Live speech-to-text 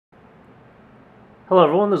Hello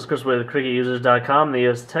everyone, this is Chris with CricketUsers.com, the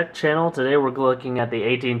US Tech channel. Today we're looking at the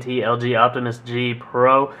AT&T LG Optimus G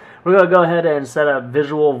Pro. We're going to go ahead and set up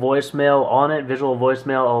visual voicemail on it. Visual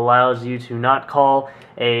voicemail allows you to not call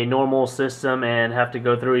a normal system and have to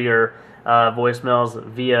go through your voicemails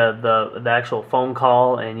via the actual phone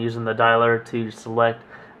call and using the dialer to select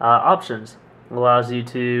options. It allows you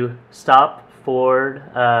to stop, forward,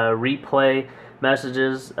 replay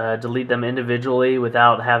messages, delete them individually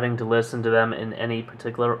without having to listen to them in any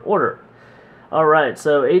particular order. Alright,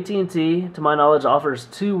 so AT&T, to my knowledge, offers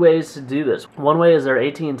two ways to do this. One way is their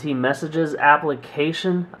AT&T Messages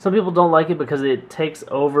application. Some people don't like it because it takes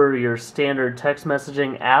over your standard text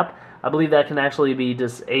messaging app. I believe that can actually be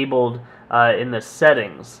disabled in the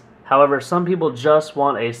settings. However, some people just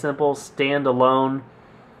want a simple standalone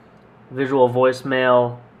visual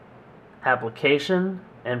voicemail application,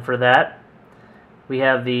 and for that we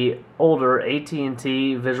have the older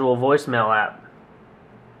AT&T visual voicemail app.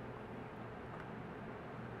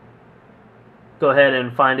 Go ahead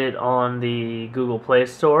and find it on the Google Play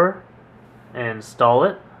Store and install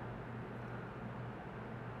it.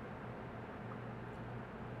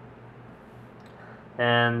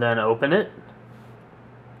 And then open it.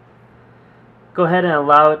 Go ahead and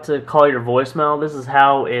allow it to call your voicemail. This is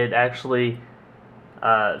how it actually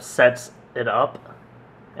sets it up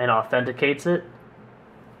and authenticates it.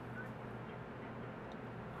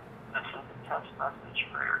 This is a text message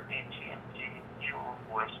for your AT&T visual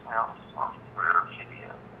voicemail software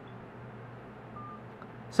video.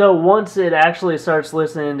 So once it actually starts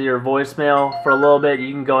listening to your voicemail for a little bit,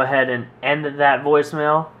 you can go ahead and end that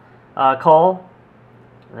voicemail call,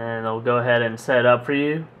 and it'll go ahead and set it up for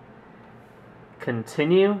you.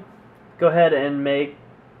 Continue. Go ahead and make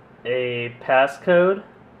a passcode.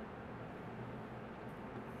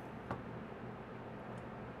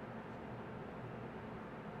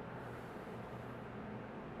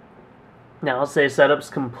 Now let's say setup's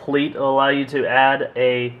complete. It'll allow you to add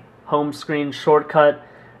a home screen shortcut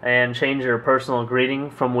and change your personal greeting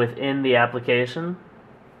from within the application.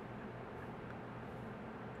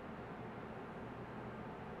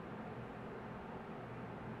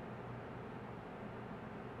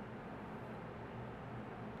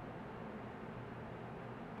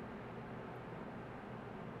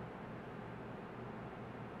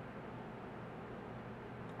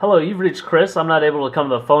 Hello, you've reached Chris. I'm not able to come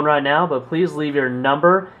to the phone right now, but please leave your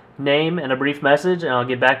number, name, and a brief message, and I'll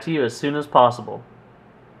get back to you as soon as possible.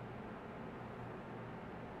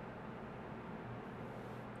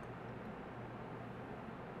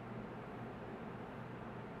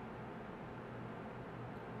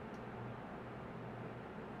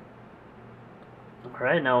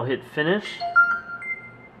 Alright, now we'll hit finish.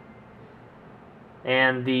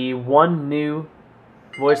 And the one new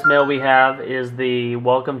voicemail we have is the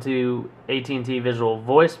welcome to AT&T visual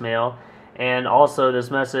voicemail, and also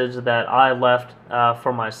this message that I left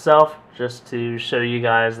for myself just to show you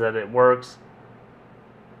guys that it works.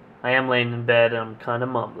 I am laying in bed and I'm kind of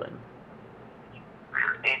mumbling. For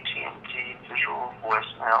your AT&T visual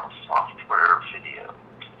voicemail software video.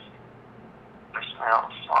 Voicemail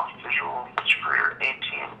soft visual is for your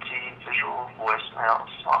AT&T visual voicemail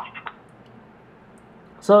software.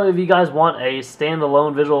 So if you guys want a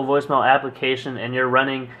standalone visual voicemail application and you're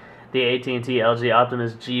running the AT&T LG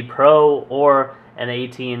Optimus G Pro or an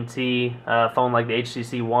AT&T phone like the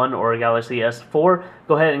HTC One or a Galaxy S4,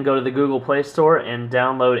 go ahead and go to the Google Play Store and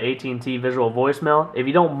download AT&T Visual Voicemail. If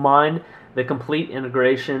you don't mind the complete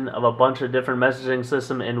integration of a bunch of different messaging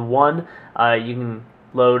systems in one, you can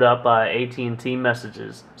load up AT&T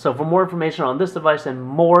Messages. So for more information on this device and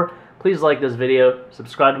more, please like this video,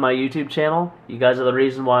 subscribe to my YouTube channel. You guys are the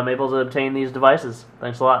reason why I'm able to obtain these devices.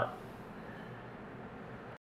 Thanks a lot.